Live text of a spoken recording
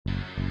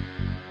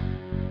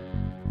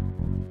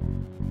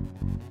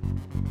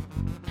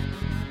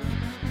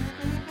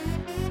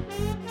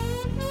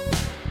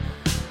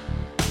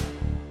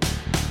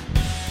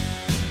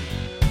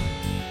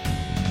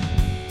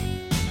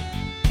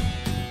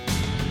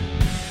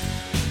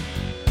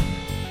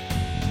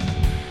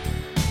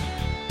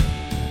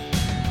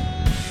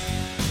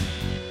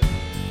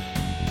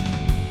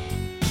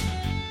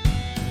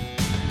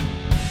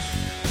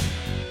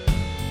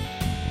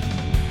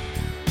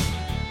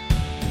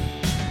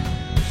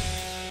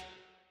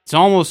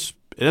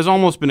It has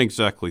almost been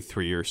exactly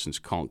 3 years since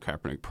Colin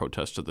Kaepernick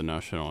protested the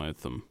national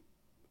anthem.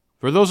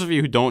 For those of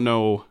you who don't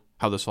know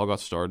how this all got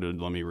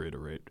started, let me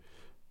reiterate.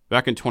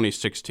 Back in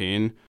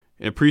 2016,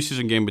 in a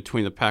preseason game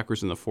between the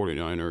Packers and the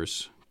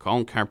 49ers,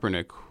 Colin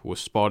Kaepernick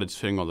was spotted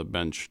sitting on the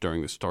bench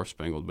during the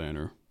Star-Spangled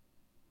Banner.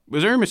 It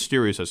was very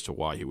mysterious as to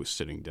why he was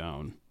sitting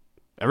down.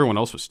 Everyone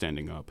else was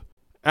standing up.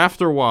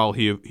 After a while,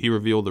 he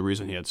revealed the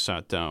reason he had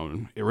sat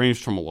down. It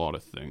ranged from a lot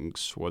of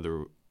things,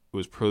 whether it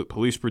was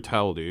police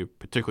brutality,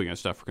 particularly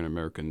against African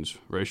Americans,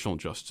 racial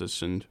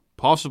injustice, and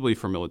possibly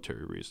for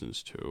military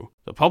reasons too.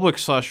 The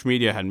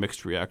public/media had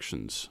mixed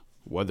reactions,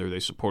 whether they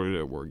supported it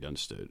or were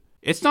against it.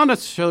 It's not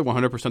necessarily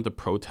 100% the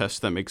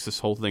protest that makes this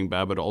whole thing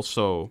bad, but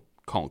also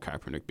Colin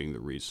Kaepernick being the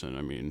reason.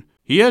 I mean,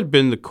 he had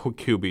been the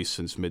QB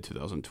since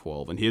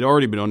mid-2012, and he had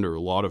already been under a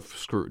lot of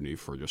scrutiny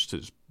for just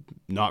his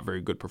not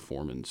very good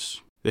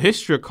performance. The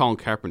history of Colin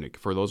Kaepernick,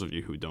 for those of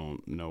you who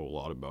don't know a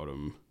lot about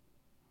him,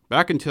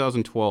 back in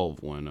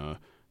 2012, when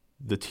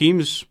the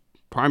team's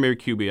primary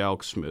QB,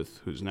 Alex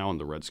Smith, who's now in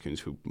the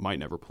Redskins, who might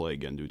never play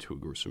again due to a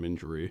gruesome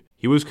injury,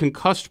 he was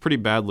concussed pretty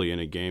badly in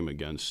a game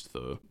against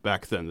the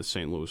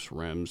St. Louis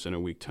Rams in a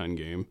Week 10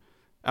 game.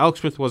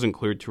 Alex Smith wasn't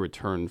cleared to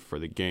return for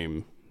the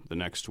game the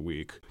next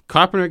week.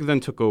 Kaepernick then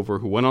took over,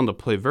 who went on to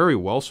play very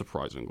well,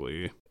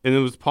 surprisingly, and it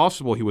was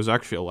possible he was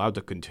actually allowed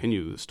to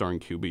continue the starting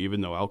QB,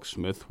 even though Alex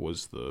Smith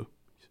was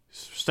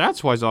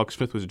Stats-wise, Alex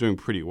Smith was doing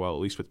pretty well, at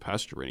least with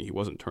passer rating. He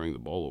wasn't turning the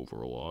ball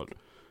over a lot.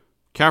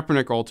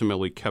 Kaepernick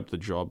ultimately kept the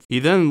job. He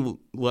then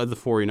led the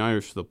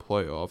 49ers to the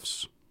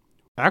playoffs.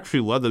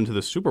 Actually led them to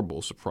the Super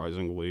Bowl,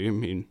 surprisingly. I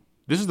mean,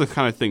 this is the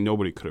kind of thing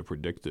nobody could have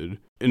predicted.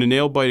 In a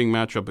nail-biting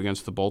matchup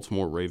against the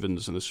Baltimore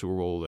Ravens in the Super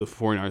Bowl, the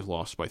 49ers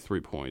lost by 3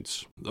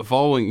 points. The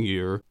following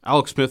year,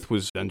 Alex Smith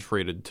was then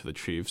traded to the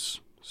Chiefs.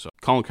 So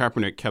Colin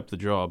Kaepernick kept the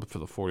job for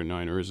the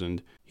 49ers,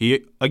 and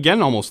he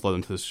again almost led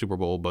them to the Super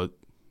Bowl, but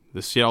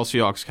the Seattle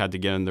Seahawks had to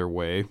get in their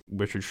way.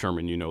 Richard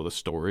Sherman, you know the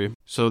story.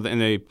 So then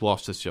they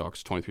lost to the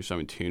Seahawks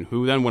 23-17,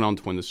 who then went on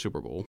to win the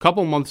Super Bowl. A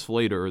couple months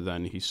later,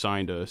 then, he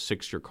signed a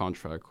 6-year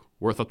contract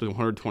worth up to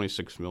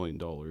 $126 million.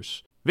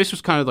 This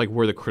was kind of like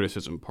where the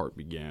criticism part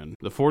began.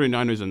 The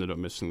 49ers ended up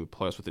missing the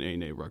playoffs with an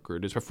 8-8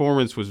 record. His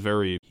performance was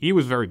he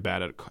was very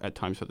bad at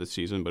times of the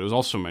season, but it was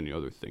also many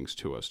other things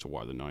too as to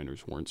why the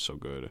Niners weren't so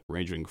good,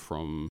 ranging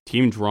from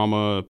team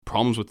drama,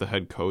 problems with the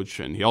head coach,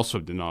 and he also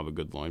did not have a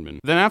good lineman.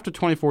 Then after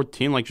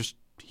 2014,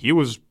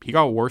 he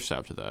got worse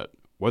after that.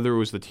 Whether it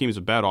was the team's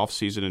bad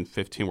offseason in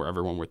 15 where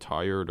everyone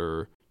retired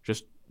or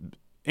just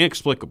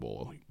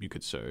inexplicable, you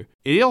could say.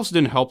 It also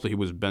didn't help that he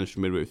was benched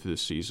midway through the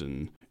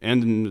season.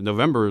 And in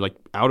November,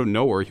 out of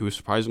nowhere, he was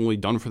surprisingly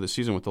done for the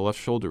season with a left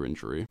shoulder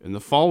injury. In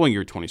the following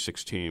year,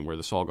 2016, where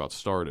this all got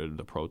started,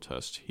 the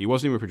protest, he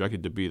wasn't even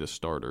projected to be the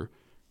starter.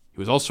 He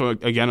was also,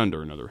 again,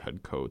 under another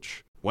head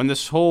coach. When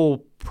this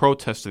whole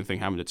protesting thing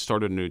happened, it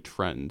started a new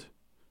trend.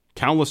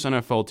 Countless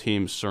NFL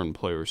teams, certain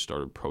players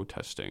started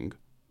protesting.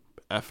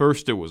 At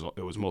first, it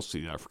was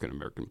mostly the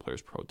African-American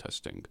players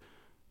protesting.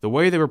 The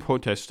way they were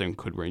protesting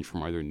could range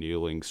from either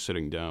kneeling,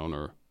 sitting down,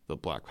 or the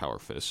black power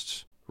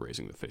fists,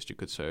 raising the fist, you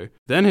could say.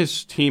 Then his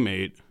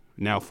teammate,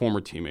 now former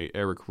teammate,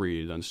 Eric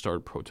Reid, then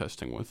started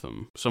protesting with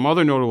him. Some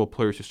other notable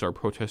players who started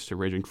protesting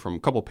ranging from a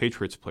couple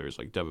Patriots players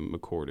like Devin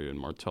McCourty and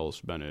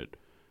Martellus Bennett,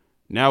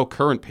 now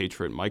current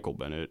Patriot Michael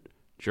Bennett,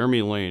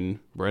 Jeremy Lane,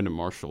 Brandon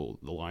Marshall,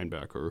 the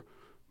linebacker,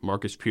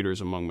 Marcus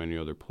Peters, among many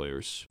other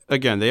players.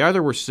 Again, they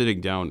either were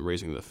sitting down,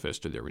 raising the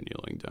fist, or they were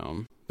kneeling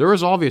down. There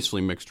was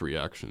obviously mixed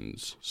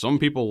reactions. Some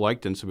people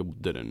liked it and some people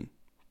didn't.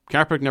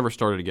 Kaepernick never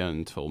started again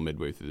until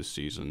midway through the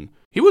season.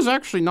 He was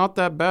actually not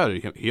that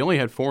bad. He only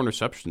had 4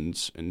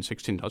 interceptions and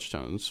 16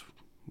 touchdowns.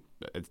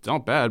 It's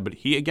not bad, but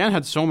he again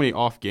had so many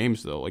off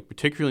games, though,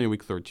 particularly in the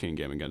Week 13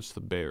 game against the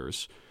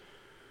Bears,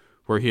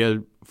 where he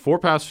had 4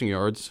 passing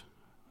yards,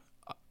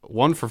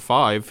 1 for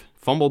 5,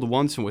 fumbled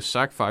once and was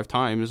sacked 5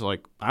 times. I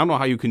don't know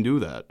how you can do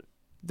that.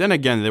 Then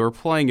again, they were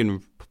playing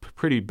in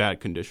pretty bad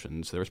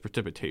conditions. There was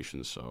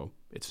precipitation, so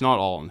it's not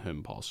all on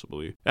him,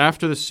 possibly.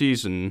 After the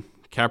season,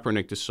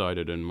 Kaepernick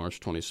decided in March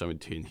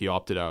 2017 he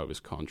opted out of his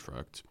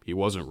contract. He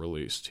wasn't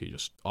released. He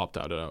just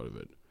opted out of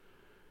it.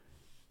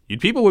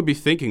 People would be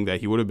thinking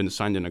that he would have been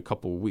signed in a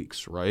couple of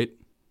weeks, right?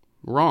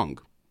 Wrong.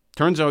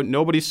 Turns out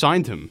nobody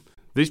signed him.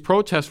 These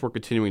protests were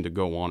continuing to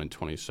go on in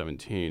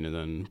 2017, and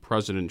then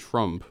President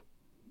Trump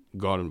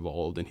got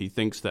involved, and he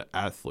thinks that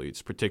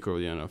athletes,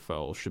 particularly the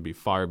NFL, should be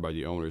fired by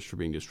the owners for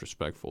being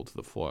disrespectful to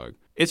the flag.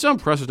 It's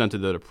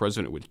unprecedented that a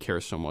president would care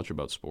so much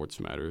about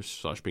sports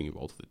matters / being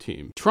involved with the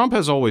team. Trump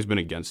has always been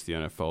against the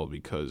NFL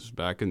because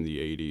back in the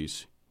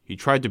 80s, he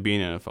tried to be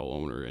an NFL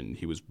owner and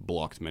he was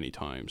blocked many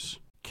times.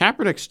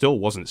 Kaepernick still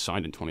wasn't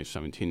signed in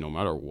 2017 no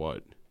matter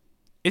what.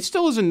 It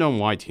still isn't known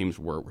why teams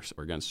were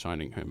against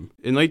signing him.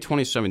 In late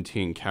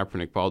 2017,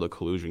 Kaepernick filed a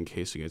collusion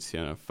case against the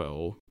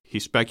NFL. He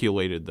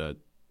speculated that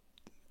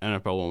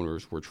NFL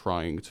owners were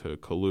trying to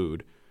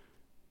collude,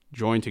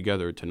 join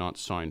together to not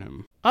sign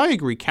him. I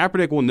agree,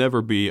 Kaepernick will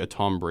never be a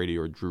Tom Brady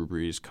or Drew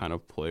Brees kind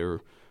of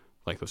player,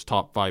 like those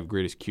top 5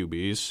 greatest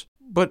QBs.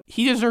 But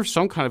he deserves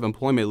some kind of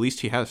employment. At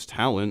least he has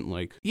talent.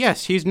 Like,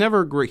 yes, he was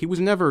never a great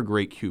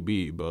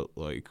QB, but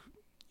like,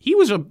 he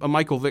was a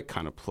Michael Vick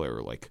kind of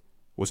player. Like,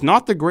 was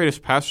not the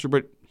greatest passer,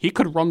 but he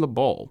could run the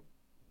ball.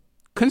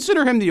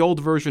 Consider him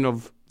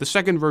the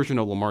second version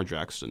of Lamar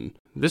Jackson.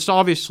 This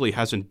obviously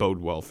hasn't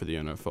boded well for the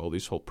NFL,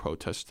 these whole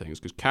protest things,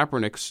 because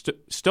Kaepernick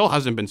still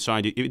hasn't been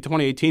signed. In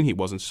 2018, he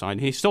wasn't signed.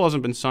 He still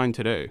hasn't been signed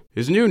today.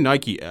 His new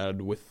Nike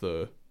ad with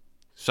the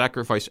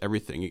sacrifice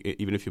everything,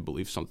 even if you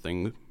believe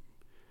something,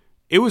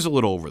 it was a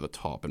little over the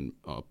top, and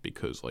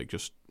because like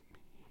just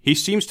he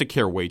seems to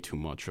care way too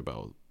much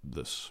about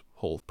this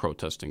whole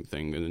protesting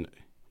thing, and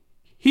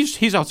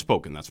he's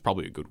outspoken. That's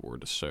probably a good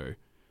word to say.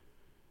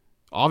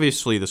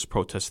 Obviously, this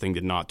protest thing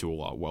did not do a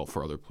lot well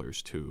for other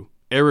players too.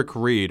 Eric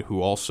Reid,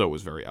 who also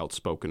was very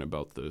outspoken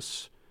about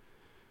this,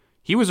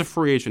 he was a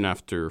free agent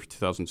after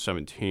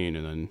 2017,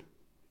 and then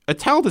a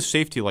talented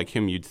safety like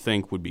him you'd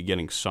think would be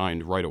getting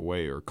signed right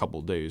away or a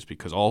couple days,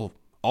 because all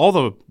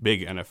the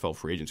big NFL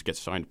free agents get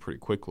signed pretty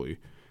quickly.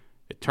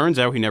 It turns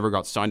out he never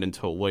got signed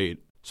until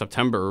late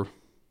September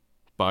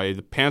by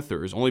the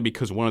Panthers, only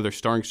because one of their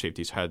starting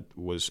safeties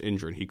was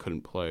injured and he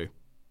couldn't play.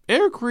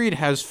 Eric Reid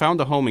has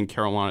found a home in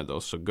Carolina, though,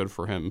 so good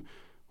for him.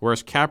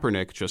 Whereas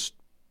Kaepernick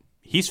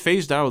he's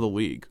phased out of the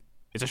league.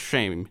 It's a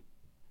shame.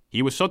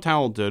 He was so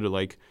talented,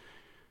 like,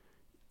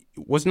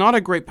 was not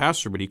a great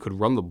passer, but he could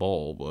run the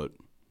ball. But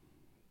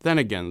then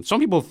again, some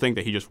people think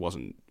that he just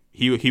wasn't.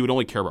 He would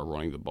only care about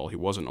running the ball. He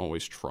wasn't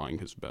always trying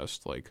his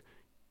best. Like,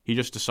 he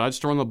just decides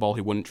to run the ball.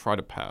 He wouldn't try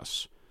to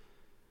pass.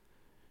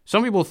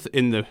 Some people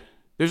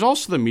there's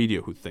also the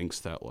media who thinks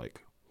that,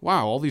 like,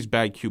 wow, all these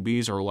bad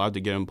QBs are allowed to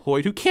get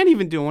employed who can't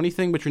even do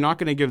anything, but you're not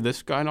going to give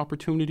this guy an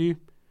opportunity?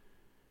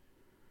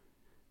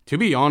 To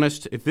be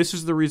honest, if this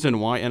is the reason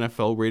why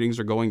NFL ratings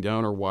are going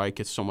down or why it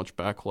gets so much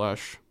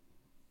backlash,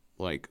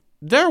 like,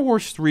 there are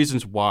worse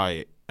reasons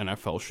why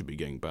NFL should be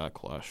getting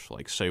backlash.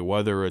 Like, say,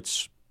 whether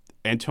it's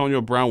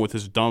Antonio Brown with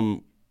his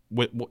doing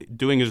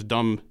his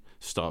dumb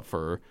stuff,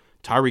 or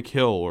Tyreek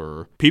Hill,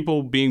 or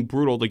people being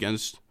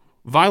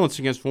violence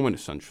against women,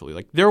 essentially.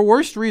 Like, there are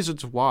worse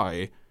reasons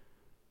why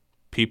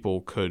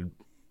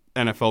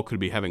NFL could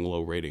be having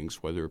low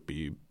ratings, whether it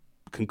be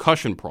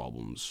concussion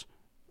problems,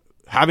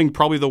 having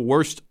probably the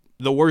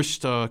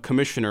worst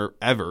commissioner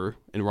ever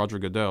in Roger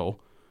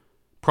Goodell.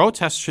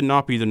 Protests should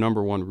not be the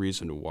number one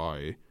reason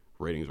why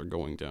ratings are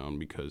going down,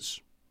 because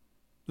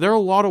there are a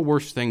lot of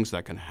worse things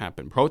that can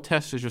happen.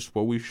 Protests is just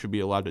what we should be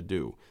allowed to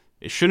do.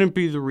 It shouldn't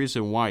be the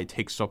reason why it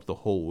takes up the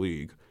whole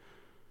league.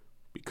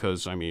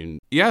 Because, I mean,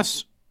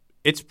 yes,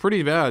 it's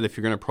pretty bad if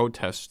you're going to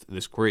protest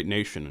this great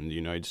nation in the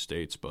United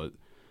States, but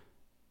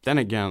then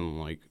again,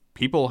 like,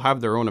 people have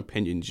their own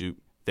opinions.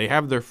 They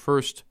have their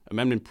First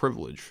Amendment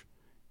privilege.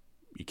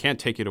 You can't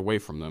take it away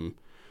from them.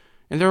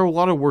 And there are a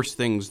lot of worse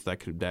things that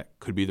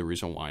could be the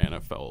reason why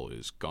NFL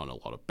has gotten a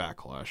lot of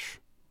backlash,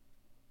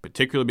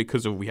 particularly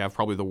because we have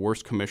probably the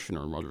worst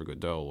commissioner in Roger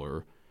Goodell,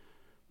 or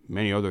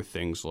many other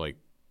things like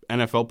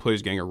NFL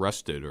players getting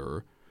arrested,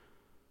 or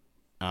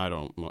I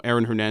don't know,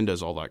 Aaron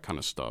Hernandez, all that kind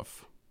of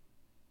stuff.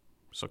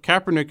 So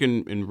Kaepernick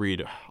and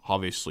Reid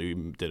obviously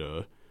did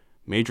a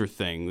major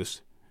thing.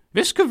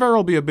 This could very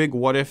well be a big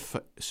what-if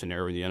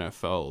scenario in the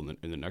NFL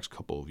in the next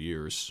couple of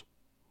years.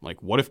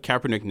 Like, what if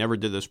Kaepernick never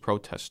did this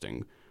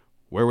protesting?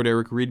 Where would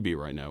Eric Reid be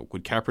right now?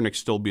 Would Kaepernick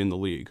still be in the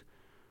league?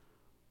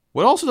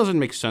 What also doesn't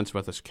make sense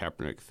about this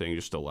Kaepernick thing,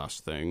 just the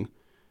last thing,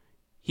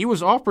 he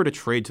was offered a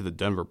trade to the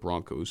Denver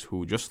Broncos,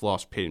 who just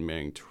lost Peyton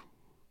Manning,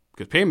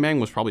 because Peyton Manning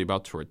was probably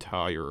about to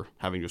retire,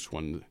 having just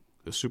won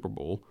the Super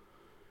Bowl.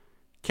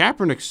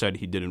 Kaepernick said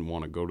he didn't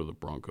want to go to the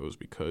Broncos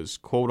because,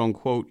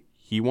 quote-unquote,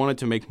 he wanted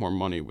to make more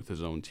money with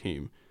his own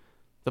team.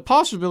 The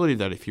possibility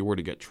that if he were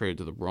to get traded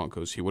to the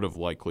Broncos, he would have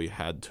likely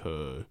had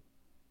to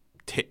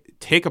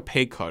take a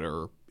pay cut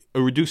or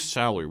a reduced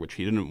salary, which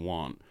he didn't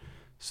want.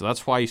 So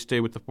that's why he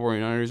stayed with the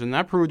 49ers, and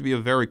that proved to be a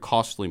very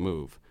costly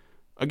move.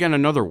 Again,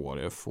 another what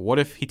if. What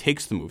if he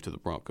takes the move to the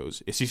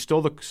Broncos? Is he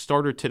still the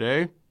starter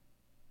today?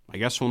 I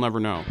guess we'll never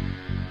know.